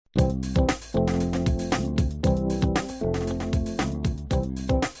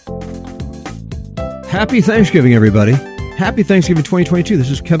Happy Thanksgiving, everybody. Happy Thanksgiving 2022. This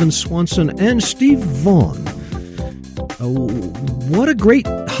is Kevin Swanson and Steve Vaughn. What a great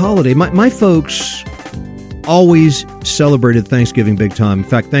holiday. My folks always celebrated Thanksgiving big time. In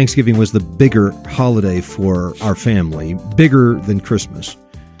fact, Thanksgiving was the bigger holiday for our family, bigger than Christmas.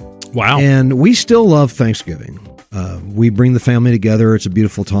 Wow. And we still love Thanksgiving. We bring the family together. It's a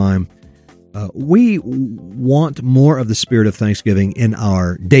beautiful time. We want more of the spirit of Thanksgiving in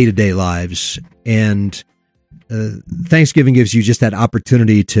our day-to-day lives. And Thanksgiving gives you just that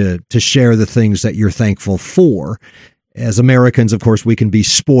opportunity to share the things that you're thankful for. As Americans, of course, we can be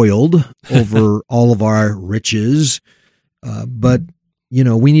spoiled over all of our riches. But, you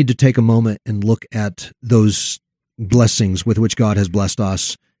know, we need to take a moment and look at those blessings with which God has blessed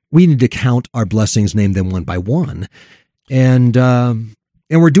us. We need to count our blessings, name them one by one. And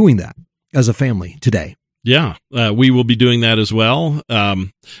we're doing that as a family today. Yeah, we will be doing that as well.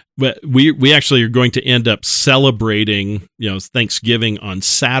 But we actually are going to end up celebrating, Thanksgiving on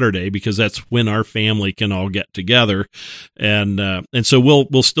Saturday, because that's when our family can all get together, and so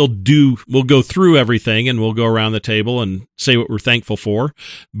we'll go through everything, and we'll go around the table and say what we're thankful for,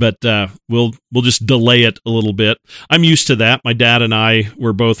 but we'll just delay it a little bit. I'm used to that. My dad and I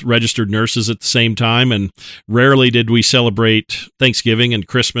were both registered nurses at the same time, and rarely did we celebrate Thanksgiving and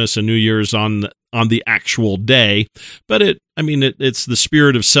Christmas and New Year's on the actual day, but it's the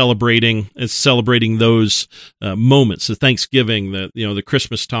spirit of celebrating. It's celebrating those moments, the Thanksgiving, the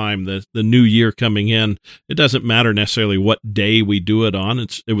Christmas time, the New Year coming in. It doesn't matter necessarily what day we do it on.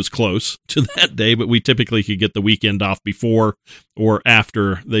 It was close to that day, but we typically could get the weekend off before or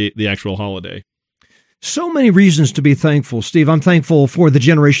after the actual holiday. So many reasons to be thankful, Steve. I'm thankful for the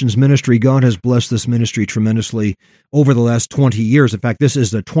Generations Ministry. God has blessed this ministry tremendously over the last 20 years. In fact, this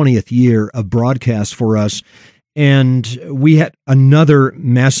is the 20th year of broadcast for us. And we had another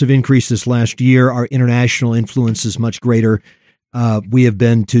massive increase this last year. Our international influence is much greater. We have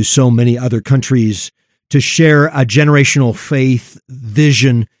been to so many other countries to share a generational faith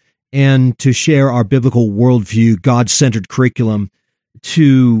vision and to share our biblical worldview, God-centered curriculum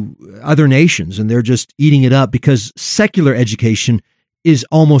to other nations, and they're just eating it up because secular education is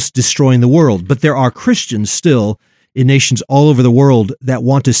almost destroying the world. But there are Christians still in nations all over the world that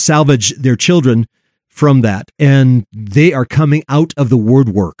want to salvage their children from that, and they are coming out of the word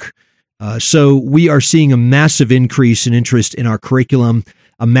work. So we are seeing a massive increase in interest in our curriculum,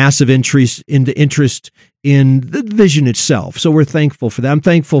 a massive interest in the vision itself. So we're thankful for that. I'm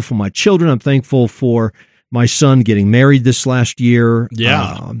thankful for my children. I'm thankful for my son getting married this last year.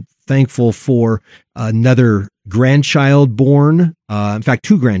 Yeah. I'm thankful for another grandchild born. In fact,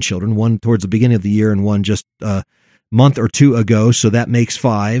 2 grandchildren, one towards the beginning of the year and one just a month or 2 ago. So that makes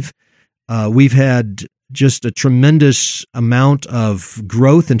 5. We've had just a tremendous amount of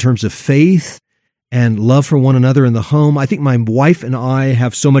growth in terms of faith and love for one another in the home. I think my wife and I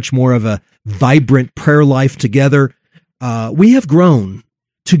have so much more of a vibrant prayer life together. We have grown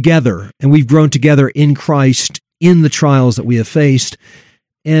together, and we've grown together in Christ in the trials that we have faced.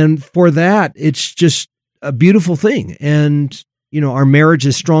 And for that, it's just a beautiful thing. And, our marriage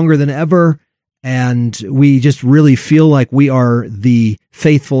is stronger than ever. And we just really feel like we are the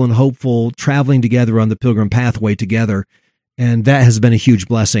faithful and hopeful traveling together on the pilgrim pathway together. And that has been a huge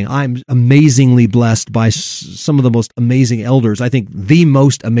blessing. I'm amazingly blessed by some of the most amazing elders. I think the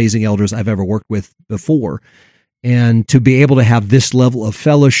most amazing elders I've ever worked with before. And to be able to have this level of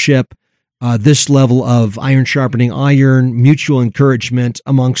fellowship, this level of iron sharpening iron, mutual encouragement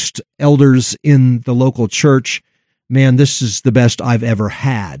amongst elders in the local church, man, this is the best I've ever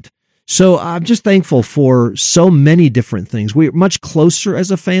had. So I'm just thankful for so many different things. We're much closer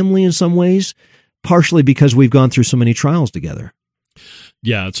as a family in some ways, partially because we've gone through so many trials together.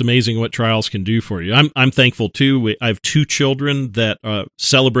 Yeah, it's amazing what trials can do for you. I'm thankful too. I have 2 children that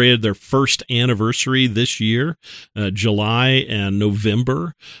celebrated their first anniversary this year, July and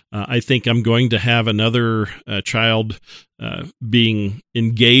November. I think I'm going to have another child being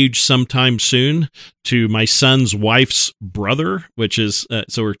engaged sometime soon to my son's wife's brother, which is,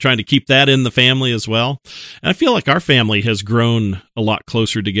 so we're trying to keep that in the family as well. And I feel like our family has grown a lot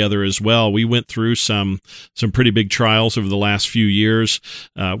closer together as well. We went through some pretty big trials over the last few years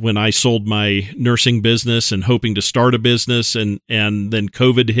when I sold my nursing business and hoping to start a business, and then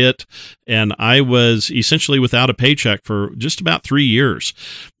COVID hit, and I was essentially without a paycheck for just about 3 years.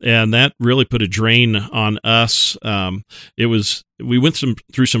 And that really put a drain on us. we went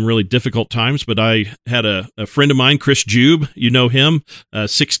through some really difficult times, but I had a friend of mine, Chris Jube, you know him,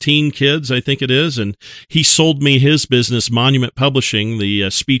 16 kids, I think it is, and he sold me his business, Monument Publishing, the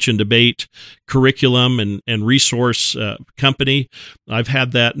speech and debate curriculum and resource company. I've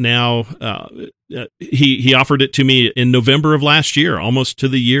had that now. He offered it to me in November of last year, almost to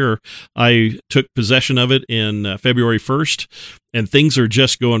the year. I took possession of it in February 1st, and things are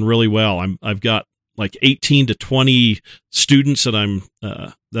just going really well. I've got like 18 to 20 students that I'm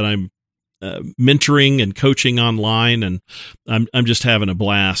mentoring and coaching online, and I'm just having a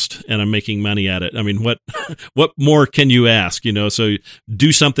blast, and I'm making money at it. I mean, what more can you ask? So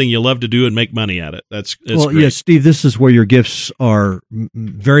do something you love to do and make money at it. That's well, great. Yes, Steve. This is where your gifts are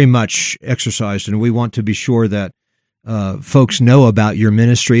very much exercised, and we want to be sure that folks know about your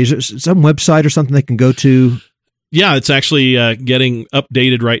ministry. Is there some website or something they can go to? Yeah, it's actually getting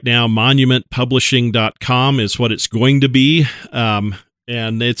updated right now. Monumentpublishing.com is what it's going to be.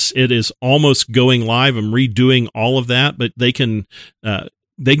 And it is almost going live. I'm redoing all of that, but they can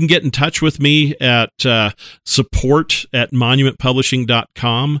get in touch with me at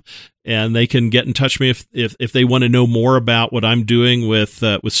support@monumentpublishing.com. And they can get in touch with me if they want to know more about what I'm doing with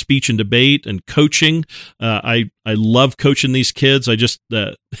speech and debate and coaching. I love coaching these kids. I just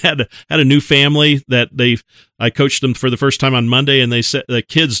had a new family that I coached them for the first time on Monday, and they said the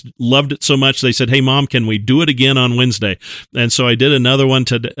kids loved it so much they said, "Hey, Mom, can we do it again on Wednesday?" And so I did another one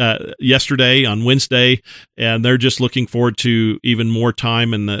yesterday on Wednesday, and they're just looking forward to even more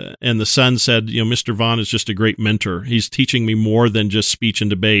time. And the son said, Mr. Vaughn is just a great mentor. He's teaching me more than just speech and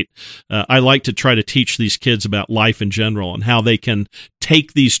debate. I like to try to teach these kids about life in general and how they can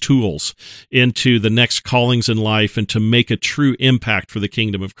take these tools into the next callings in life and to make a true impact for the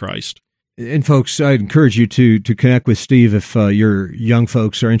kingdom of Christ. And folks, I'd encourage you to connect with Steve if your young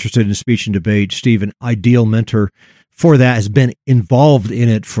folks are interested in speech and debate. Steve, an ideal mentor for that, has been involved in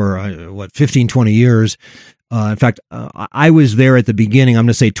it for 15, 20 years. In fact, I was there at the beginning, I'm going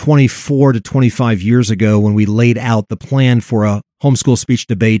to say 24 to 25 years ago, when we laid out the plan for a homeschool speech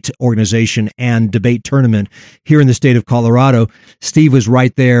debate organization and debate tournament here in the state of Colorado. Steve was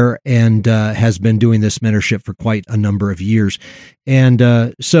right there and has been doing this mentorship for quite a number of years.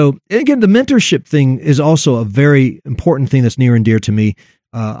 And so, again, the mentorship thing is also a very important thing that's near and dear to me.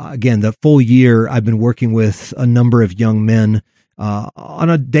 Again, the full year I've been working with a number of young men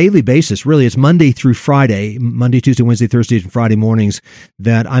on a daily basis. Really, it's Monday through Friday, Monday, Tuesday, Wednesday, Thursday, and Friday mornings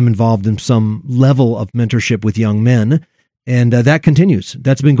that I'm involved in some level of mentorship with young men. And that continues.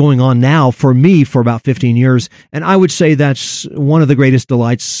 That's been going on now for me for about 15 years. And I would say that's one of the greatest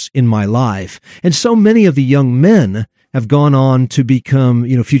delights in my life. And so many of the young men have gone on to become,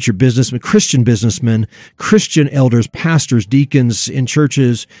 future businessmen, Christian elders, pastors, deacons in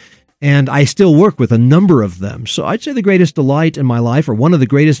churches. And I still work with a number of them. So I'd say the greatest delight in my life, or one of the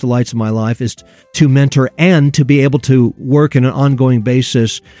greatest delights in my life, is to mentor and to be able to work on an ongoing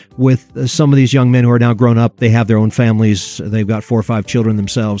basis with some of these young men who are now grown up. They have their own families. They've got 4 or 5 children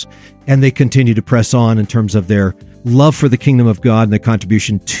themselves, and they continue to press on in terms of their love for the kingdom of God and their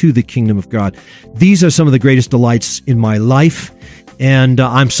contribution to the kingdom of God. These are some of the greatest delights in my life, and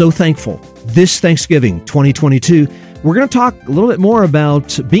I'm so thankful. This Thanksgiving 2022, we're going to talk a little bit more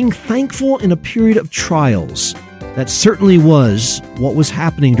about being thankful in a period of trials. That certainly was what was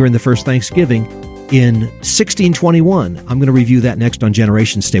happening during the first Thanksgiving in 1621. I'm going to review that next on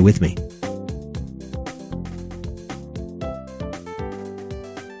Generations. Stay with me.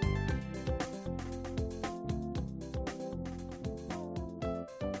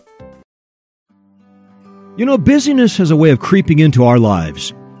 Busyness has a way of creeping into our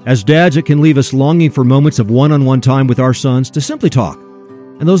lives. As dads, it can leave us longing for moments of one-on-one time with our sons to simply talk.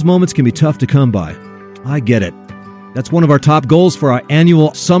 And those moments can be tough to come by. I get it. That's one of our top goals for our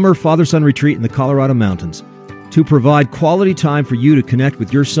annual summer father-son retreat in the Colorado mountains. To provide quality time for you to connect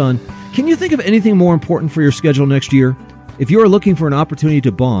with your son, can you think of anything more important for your schedule next year? If you are looking for an opportunity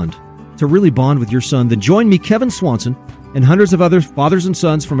to really bond with your son, then join me, Kevin Swanson, and hundreds of other fathers and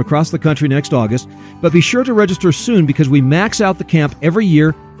sons from across the country next August. But be sure to register soon because we max out the camp every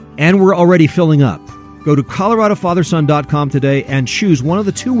year, and we're already filling up. Go to coloradofatherson.com today and choose one of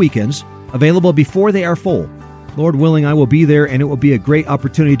the 2 weekends available before they are full. Lord willing, I will be there, and it will be a great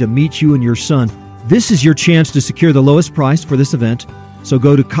opportunity to meet you and your son. This is your chance to secure the lowest price for this event, so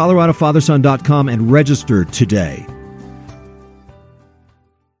go to coloradofatherson.com and register today.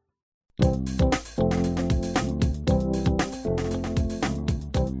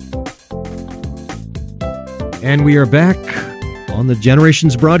 And we are back on the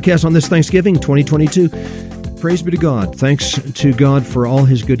Generations broadcast on this Thanksgiving 2022. Praise be to God. Thanks to God for all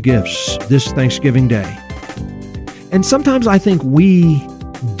his good gifts this Thanksgiving Day. And sometimes I think we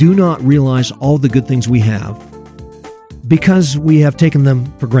do not realize all the good things we have because we have taken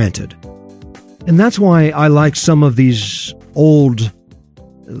them for granted. And that's why I like some of these old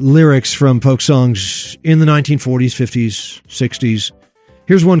lyrics from folk songs in the 1940s, 50s, 60s.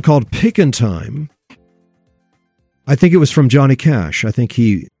 Here's one called Pickin' Time. I think it was from Johnny Cash. I think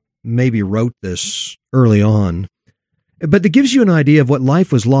he maybe wrote this early on. But it gives you an idea of what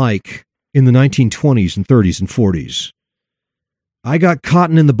life was like in the 1920s and 30s and 40s. I got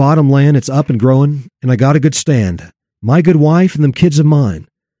cotton in the bottom land, it's up and growing, and I got a good stand. My good wife and them kids of mine,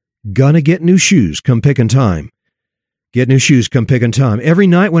 gonna get new shoes come pickin' time. Get new shoes come pickin' time. Every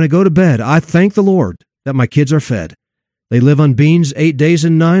night when I go to bed, I thank the Lord that my kids are fed. They live on beans 8 days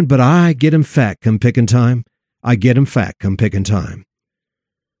and 9, but I get 'em fat come pickin' time. I get 'em fat come pickin' time.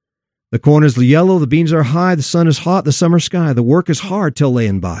 The corn is yellow, the beans are high, the sun is hot, the summer sky. The work is hard till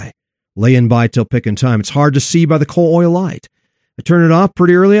layin' by till pickin' time. It's hard to see by the coal oil light. I turn it off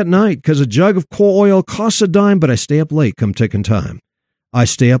pretty early at night, 'cause a jug of coal oil costs a dime, but I stay up late come pickin' time. I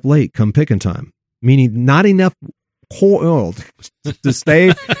stay up late come pickin' time. Meaning not enough coal oil to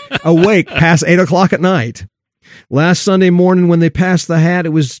stay awake past 8 o'clock at night. Last Sunday morning when they passed the hat, it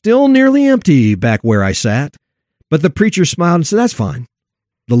was still nearly empty back where I sat. But the preacher smiled and said, that's fine.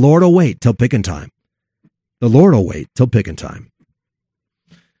 The Lord will wait till pickin' time. The Lord will wait till pickin' time.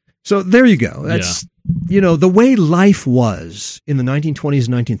 So there you go. That's, the way life was in the 1920s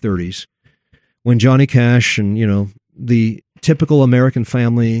and 1930s when Johnny Cash and, the typical American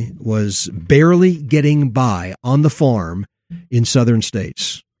family was barely getting by on the farm in southern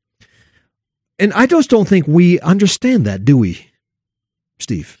states. And I just don't think we understand that, do we,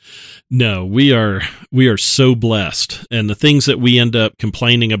 Steve? No, we are so blessed. And the things that we end up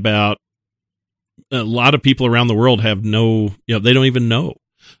complaining about, a lot of people around the world have they don't even know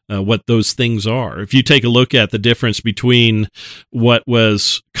what those things are. If you take a look at the difference between what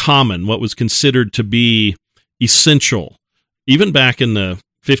was common, what was considered to be essential, even back in the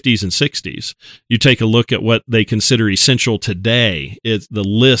 50s and 60s, you take a look at what they consider essential today. The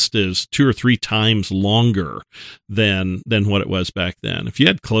list is 2 or 3 times longer than what it was back then. If you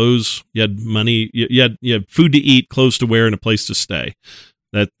had clothes, you had money, you had food to eat, clothes to wear, and a place to stay.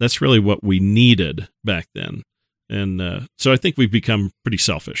 That's really what we needed back then. And so I think we've become pretty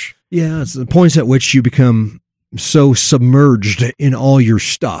selfish. Yeah, it's the points at which you become so submerged in all your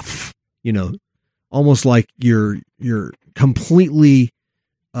stuff, almost like you're completely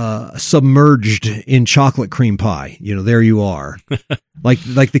submerged in chocolate cream pie. There you are,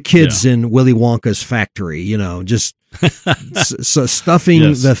 like the kids in Willy Wonka's factory. Just stuffing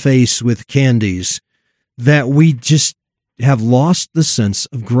the face with candies, that we just have lost the sense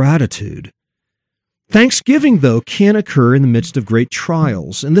of gratitude. Thanksgiving, though, can occur in the midst of great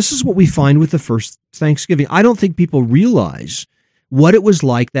trials, and this is what we find with the first Thanksgiving. I don't think people realize what it was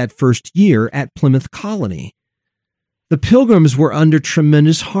like that first year at Plymouth Colony. The Pilgrims were under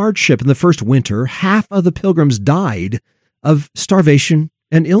tremendous hardship. In the first winter, half of the Pilgrims died of starvation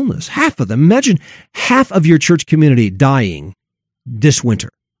and illness. Half of them. Imagine half of your church community dying this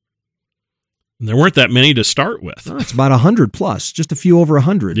winter. And there weren't that many to start with. Oh, it's about 100 plus, just a few over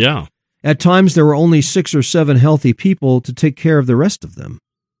 100. Yeah. At times, there were only 6 or 7 healthy people to take care of the rest of them.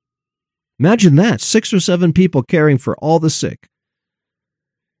 Imagine that, 6 or 7 people caring for all the sick.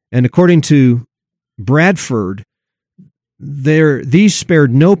 And according to Bradford, these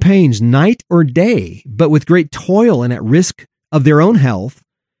spared no pains night or day, but with great toil and at risk of their own health,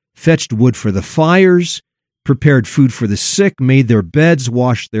 fetched wood for the fires, prepared food for the sick, made their beds,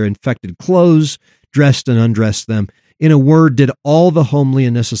 washed their infected clothes, dressed and undressed them. In a word, did all the homely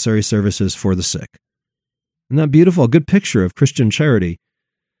and necessary services for the sick. Isn't that beautiful? A good picture of Christian charity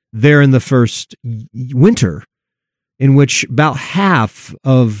there in the first winter, in which about half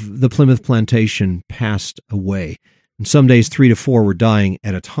of the Plymouth plantation passed away. And some days 3 to 4 were dying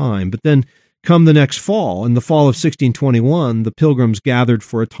at a time. But then come the next fall, in the fall of 1621, the Pilgrims gathered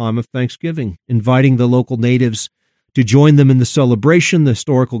for a time of Thanksgiving, inviting the local natives to join them in the celebration. The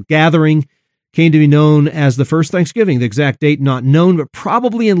historical gathering came to be known as the first Thanksgiving, the exact date not known, but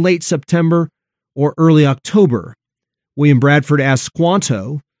probably in late September or early October. William Bradford asked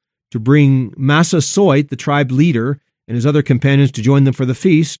Squanto to bring Massasoit, the tribe leader, and his other companions to join them for the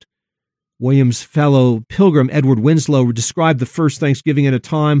feast. William's fellow pilgrim, Edward Winslow, described the first Thanksgiving at a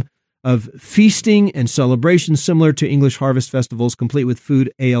time of feasting and celebration similar to English harvest festivals, complete with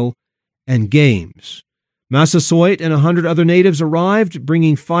food, ale, and games. Massasoit and 100 other natives arrived,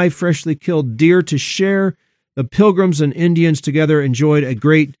 bringing 5 freshly killed deer to share. The Pilgrims and Indians together enjoyed a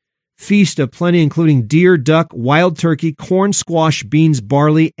great feast of plenty, including deer, duck, wild turkey, corn, squash, beans,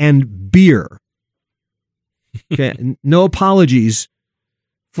 barley, and beer. Okay, no apologies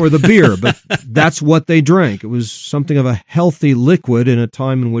for the beer, but that's what they drank. It was something of a healthy liquid in a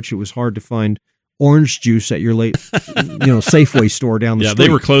time in which it was hard to find orange juice at your Safeway store down the street. Yeah,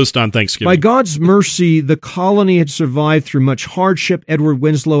 they were closed on Thanksgiving. By God's mercy, the colony had survived through much hardship. Edward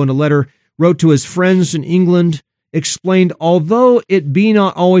Winslow, in a letter, wrote to his friends in England, explained, although it be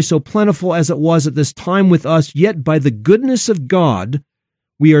not always so plentiful as it was at this time with us, yet by the goodness of God,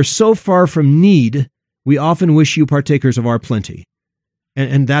 we are so far from need, we often wish you partakers of our plenty.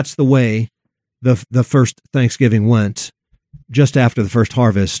 And that's the way the first Thanksgiving went, just after the first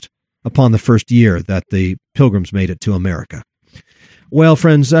harvest, upon the first year that the Pilgrims made it to America. Well,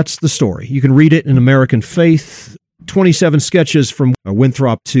 friends, that's the story. You can read it in American Faith, 27 sketches from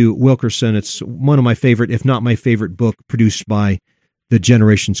Winthrop to Wilkerson. It's one of my favorite, if not my favorite book, produced by the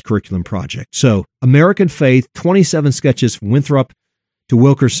Generations Curriculum Project. So, American Faith, 27 sketches from Winthrop to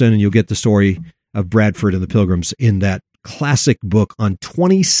Wilkerson, and you'll get the story of Bradford and the Pilgrims in that classic book on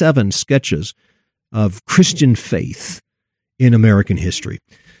 27 sketches of Christian faith in American history.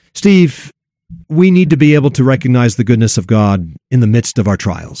 Steve, we need to be able to recognize the goodness of God in the midst of our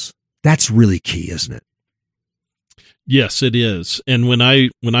trials. That's really key, isn't it? Yes, it is. And when I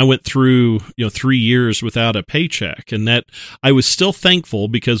went through 3 years without a paycheck, and that I was still thankful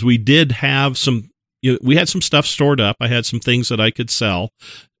because we did have we had some stuff stored up. I had some things that I could sell,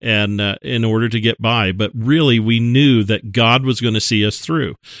 and in order to get by. But really, we knew that God was going to see us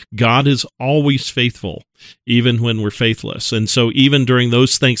through. God is always faithful, even when we're faithless. And so even during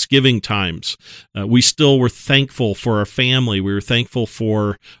those Thanksgiving times, we still were thankful for our family. We were thankful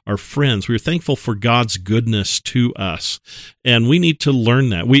for our friends. We were thankful for God's goodness to us. And we need to learn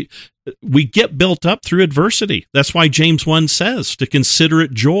that. We get built up through adversity. That's why James 1 says to consider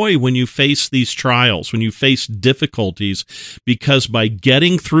it joy when you face these trials, when you face difficulties, because by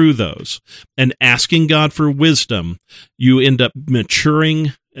getting through those and asking God for wisdom, you end up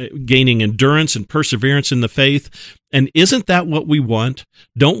maturing, gaining endurance and perseverance in the faith. And isn't that what we want?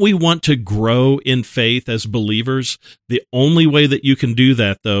 Don't we want to grow in faith as believers? The only way that you can do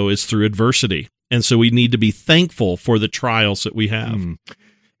that, though, is through adversity. And so we need to be thankful for the trials that we have.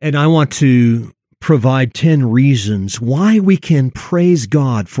 And I want to provide 10 reasons why we can praise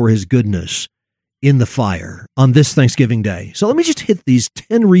God for his goodness in the fire on this Thanksgiving Day. So let me just hit these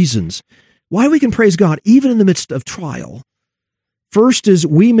 10 reasons why we can praise God even in the midst of trial. First is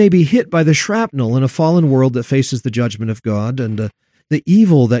we may be hit by the shrapnel in a fallen world that faces the judgment of God and the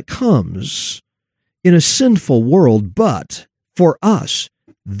evil that comes in a sinful world. But for us,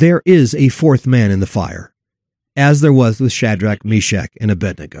 there is a fourth man in the fire, as there was with Shadrach, Meshach, and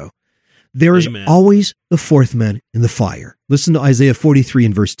Abednego. There is always the fourth man in the fire. Listen to Isaiah 43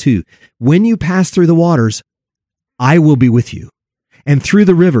 and verse 2. When you pass through the waters, I will be with you, and through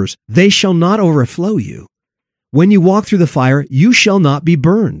the rivers, they shall not overflow you. When you walk through the fire, you shall not be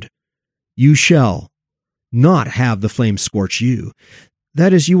burned. You shall not have the flame scorch you.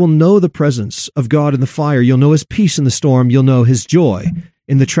 That is, you will know the presence of God in the fire. You'll know his peace in the storm. You'll know his joy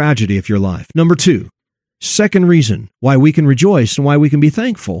in the tragedy of your life. Number 2. Second reason why we can rejoice and why we can be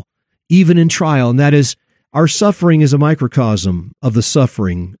thankful, even in trial, and that is our suffering is a microcosm of the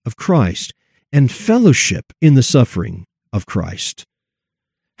suffering of Christ and fellowship in the suffering of Christ.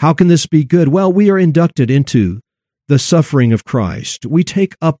 How can this be good? Well, we are inducted into the suffering of Christ. We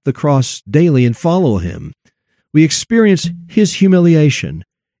take up the cross daily and follow him. We experience his humiliation,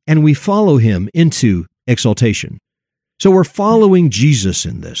 and we follow him into exaltation. So we're following Jesus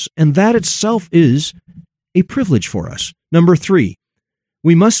in this, and that itself is a privilege for us. Number 3,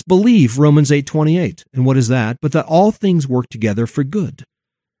 we must believe Romans 8:28. And what is that? But that all things work together for good,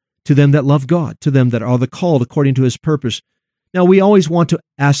 to them that love God, to them that are the called according to his purpose. Now, we always want to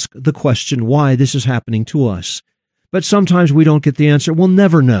ask the question why this is happening to us, but sometimes we don't get the answer. We'll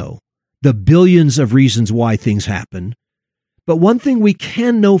never know the billions of reasons why things happen. But one thing we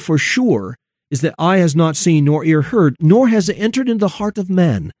can know for sure is that eye has not seen, nor ear heard, nor has it entered into the heart of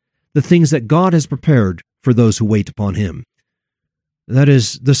man the things that God has prepared for those who wait upon him. That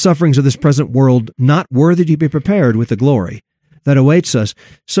is, the sufferings of this present world, not worthy to be prepared with the glory that awaits us.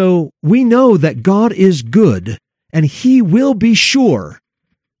 So we know that God is good, and he will be sure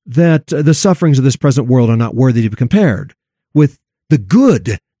that the sufferings of this present world are not worthy to be compared with the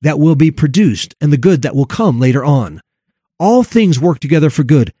good that will be produced and the good that will come later on. All things work together for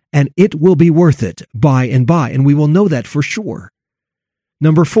good, and it will be worth it by and by, and we will know that for sure.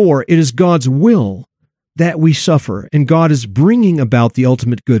 Number 4, it is God's will that we suffer, and God is bringing about the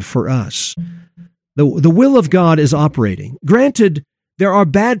ultimate good for us. The will of God is operating. Granted, there are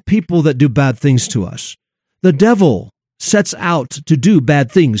bad people that do bad things to us. The devil sets out to do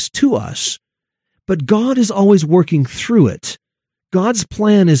bad things to us. but God is always working through it. God's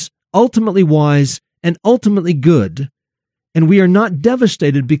plan is ultimately wise and ultimately good, and we are not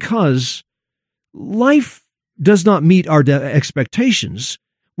devastated because life does not meet our expectations.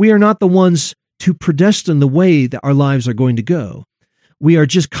 We are not the ones to predestine the way that our lives are going to go. We are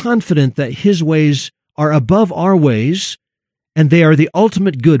just confident that His ways are above our ways, and they are the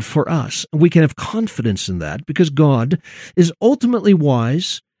ultimate good for us. And we can have confidence in that because God is ultimately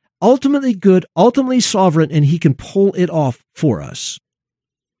wise, ultimately good, ultimately sovereign, and He can pull it off for us.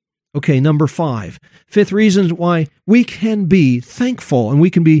 Okay, number 5. Fifth reason why we can be thankful and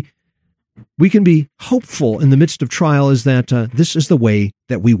we can be hopeful in the midst of trial is that this is the way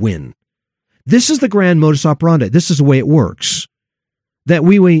that we win. This is the grand modus operandi. This is the way it works. That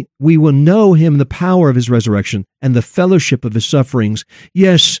we will know Him, the power of His resurrection, and the fellowship of His sufferings.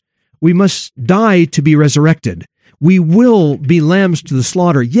 Yes, we must die to be resurrected. We will be lambs to the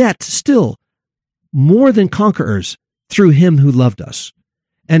slaughter, yet still more than conquerors through Him who loved us.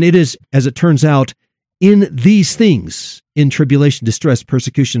 And it is, as it turns out, in these things, in tribulation, distress,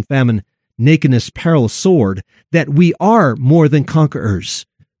 persecution, famine, nakedness, peril, sword, that we are more than conquerors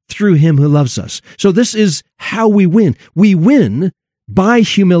through Him who loves us. So this is how we win. We win by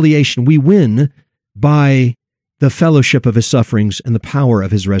humiliation. We win by the fellowship of His sufferings and the power of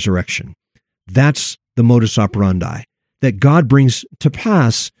His resurrection. That's the modus operandi that God brings to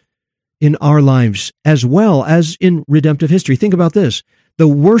pass in our lives as well as in redemptive history. Think about this. The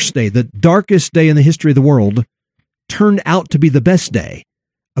worst day, the darkest day in the history of the world, turned out to be the best day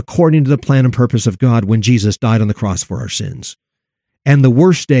according to the plan and purpose of God when Jesus died on the cross for our sins. And the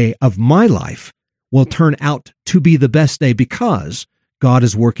worst day of my life will turn out to be the best day because God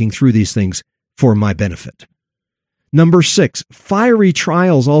is working through these things for my benefit. Number 6, fiery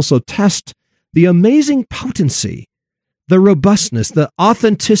trials also test the amazing potency, the robustness, the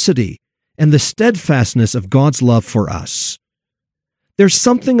authenticity, and the steadfastness of God's love for us. There's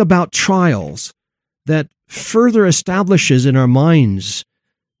something about trials that further establishes in our minds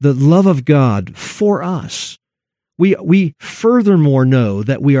the love of God for us. We furthermore know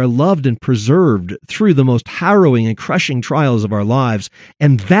that we are loved and preserved through the most harrowing and crushing trials of our lives,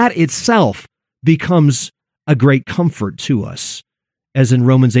 and that itself becomes a great comfort to us. As in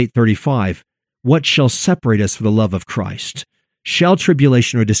Romans 8:35, what shall separate us from the love of Christ? Shall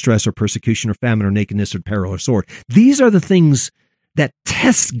tribulation or distress or persecution or famine or nakedness or peril or sword? These are the things that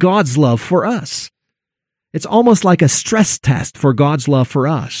test God's love for us. It's almost like a stress test for God's love for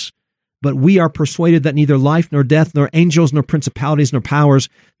us. But we are persuaded that neither life nor death, nor angels, nor principalities, nor powers,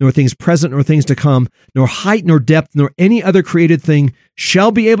 nor things present, nor things to come, nor height, nor depth, nor any other created thing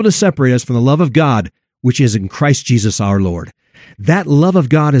shall be able to separate us from the love of God, which is in Christ Jesus our Lord. That love of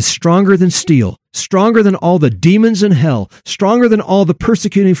God is stronger than steel, stronger than all the demons in hell, stronger than all the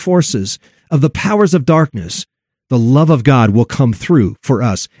persecuting forces of the powers of darkness. The love of God will come through for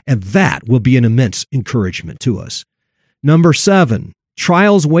us, and that will be an immense encouragement to us. Number 7,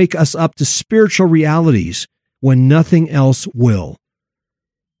 trials wake us up to spiritual realities when nothing else will.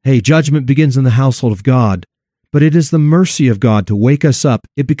 Hey, judgment begins in the household of God, but it is the mercy of God to wake us up.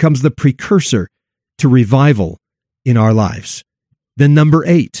 It becomes the precursor to revival in our lives. Then number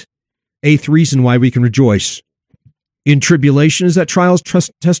 8, 8th reason why we can rejoice in tribulation is that trials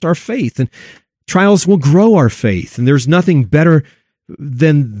test our faith, and trials will grow our faith, and there's nothing better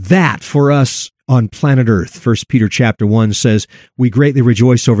than that for us on planet Earth. 1 Peter chapter 1 says, we greatly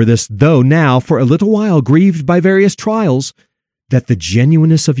rejoice over this, though now for a little while grieved by various trials, that the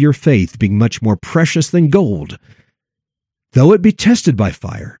genuineness of your faith, being much more precious than gold, though it be tested by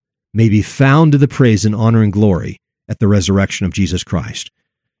fire, may be found to the praise and honor and glory at the resurrection of Jesus Christ.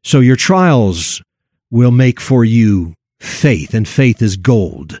 So your trials will make for you faith, and faith is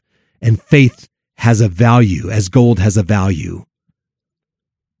gold, and faith has a value as gold has a value.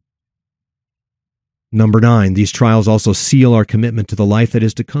 Number 9, these trials also seal our commitment to the life that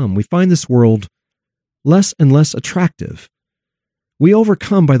is to come. We find this world less and less attractive. We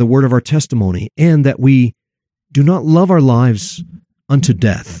overcome by the word of our testimony, and that we do not love our lives unto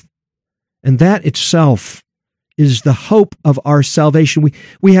death. And that itself is the hope of our salvation.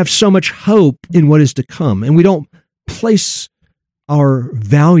 We have so much hope in what is to come, and we don't place our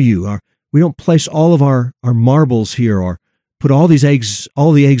value, we don't place all of our marbles here or put all the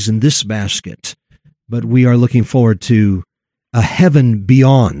eggs in this basket, but we are looking forward to a heaven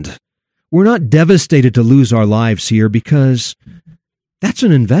beyond. We're not devastated to lose our lives here because that's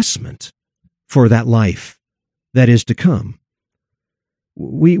an investment for that life that is to come.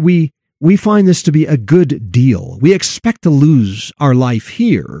 We find this to be a good deal. We expect to lose our life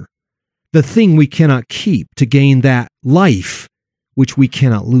here, the thing we cannot keep, to gain that life which we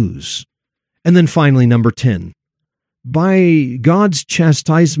cannot lose. And then finally, number 10, by God's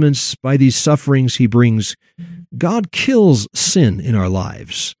chastisements, by these sufferings he brings, God kills sin in our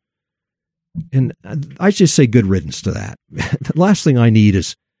lives. And I just say good riddance to that. The last thing I need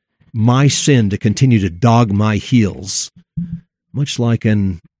is my sin to continue to dog my heels, much like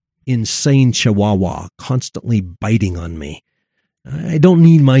an insane chihuahua constantly biting on me. I don't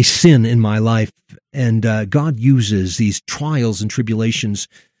need my sin in my life, and God uses these trials and tribulations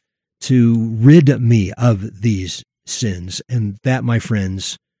to rid me of these sins, and that, my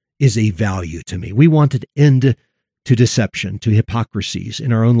friends, is a value to me. We want an end to deception, to hypocrisies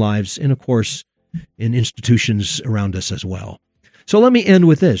in our own lives, and of course, in institutions around us as well. So let me end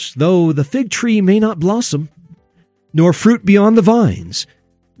with this. Though the fig tree may not blossom, nor fruit be on the vines,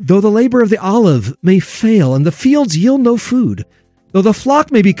 though the labor of the olive may fail, and the fields yield no food, though the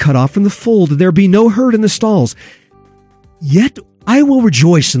flock may be cut off from the fold, and there be no herd in the stalls, yet I will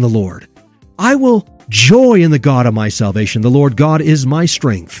rejoice in the Lord. I will joy in the God of my salvation. The Lord God is my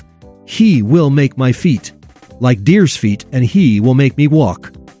strength. He will make my feet like deer's feet, and he will make me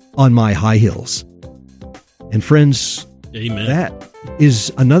walk on my high hills. And friends, amen. That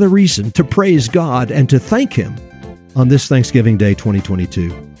is another reason to praise God and to thank him on this Thanksgiving Day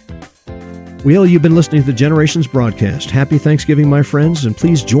 2022. Well, you've been listening to the Generations broadcast. Happy Thanksgiving, my friends, and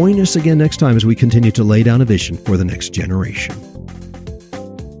please join us again next time as we continue to lay down a vision for the next generation.